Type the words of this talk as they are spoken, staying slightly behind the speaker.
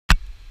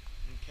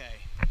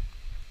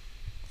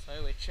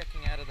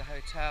checking out of the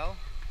hotel.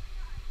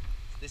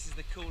 This is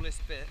the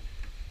coolest bit,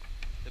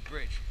 the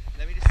bridge.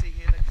 Let me just see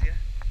here, look here.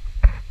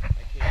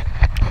 Like here.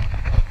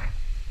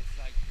 It's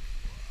like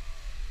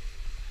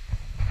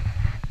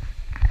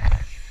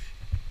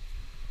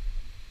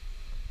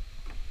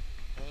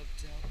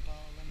Hotel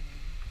Parliament.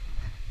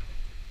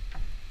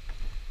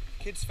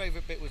 Kids'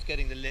 favourite bit was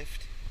getting the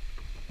lift,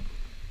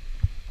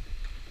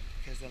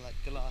 because they're like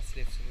glass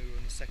lifts and we were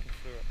on the second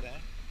floor up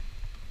there.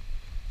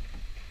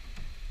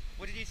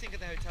 What did you think of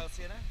the hotel,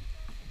 Sienna?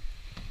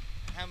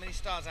 How many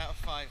stars out of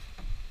 5?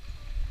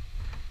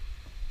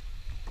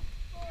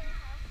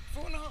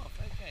 4.5. 4.5,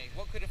 okay.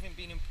 What could have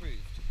been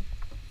improved?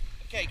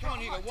 Okay, come on,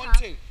 Hugo. 1,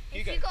 2.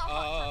 Hugo.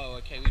 Oh,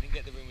 okay, we didn't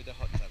get the room with the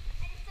hot tub.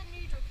 And if the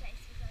noodle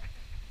place was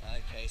open.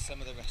 Okay, some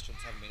of the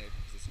restaurants haven't been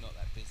open because it's not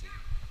that busy.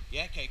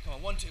 Yeah, okay, come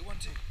on. 1, 2, 1,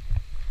 2.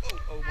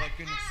 Oh my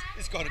goodness.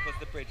 It's gone across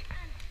the bridge.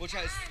 Watch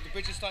out, the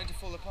bridge is starting to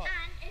fall apart.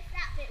 And if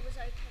that bit was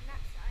open,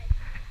 that side.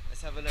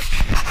 Let's have a look.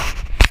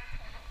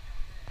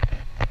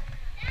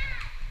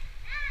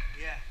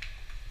 Yeah.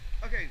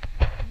 Okay,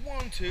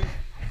 1, 2.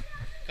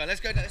 Okay,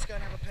 let's go and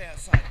have a play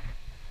outside.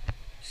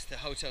 The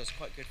hotel's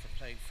quite good for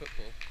playing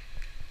football.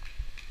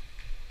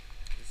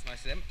 It's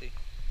nice and empty,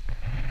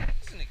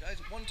 isn't it, guys?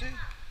 1, 2.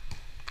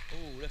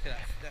 Oh, look at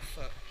that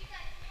foot.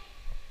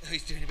 Oh,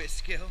 he's doing a bit of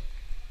skill.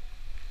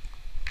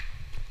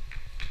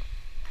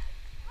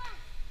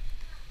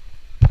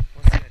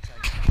 What's he gonna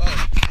take?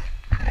 Oh.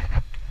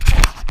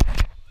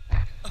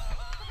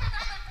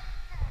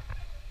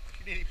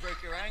 You nearly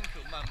broke your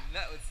ankle, Mum.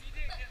 That was.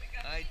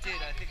 I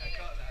did. I think I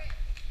got that.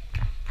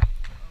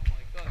 Oh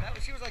my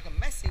God! She was like a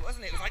Messi,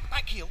 wasn't it? It was like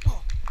back heel.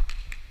 Whoa.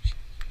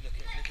 Look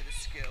at the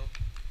skill.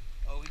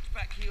 Oh, he's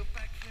back heel,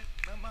 back heel.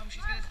 No, Mum,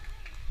 she's gonna.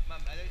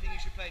 Mum, I don't think you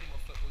should play any more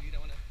football. You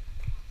don't want to.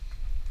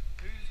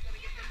 Who's gonna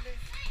get the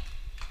lift?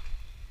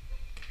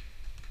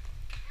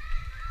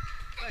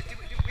 Guys,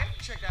 we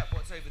haven't checked out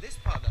what's over this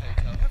part of the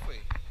hotel, have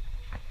we?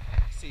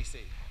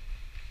 CC.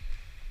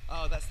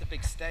 Oh, that's the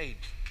big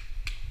stage.